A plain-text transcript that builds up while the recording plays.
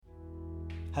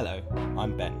Hello,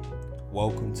 I'm Ben.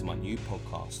 Welcome to my new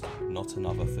podcast, Not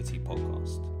Another Footie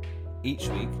Podcast. Each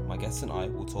week, my guests and I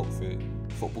will talk through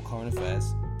football current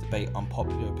affairs, debate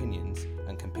unpopular opinions,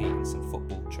 and compete in some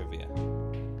football trivia.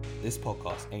 This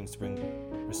podcast aims to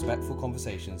bring respectful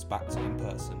conversations back to in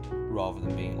person rather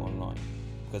than being online,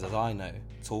 because as I know,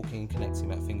 talking and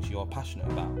connecting about things you are passionate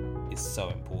about is so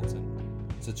important.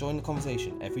 So join the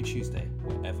conversation every Tuesday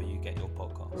wherever you get your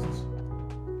podcasts.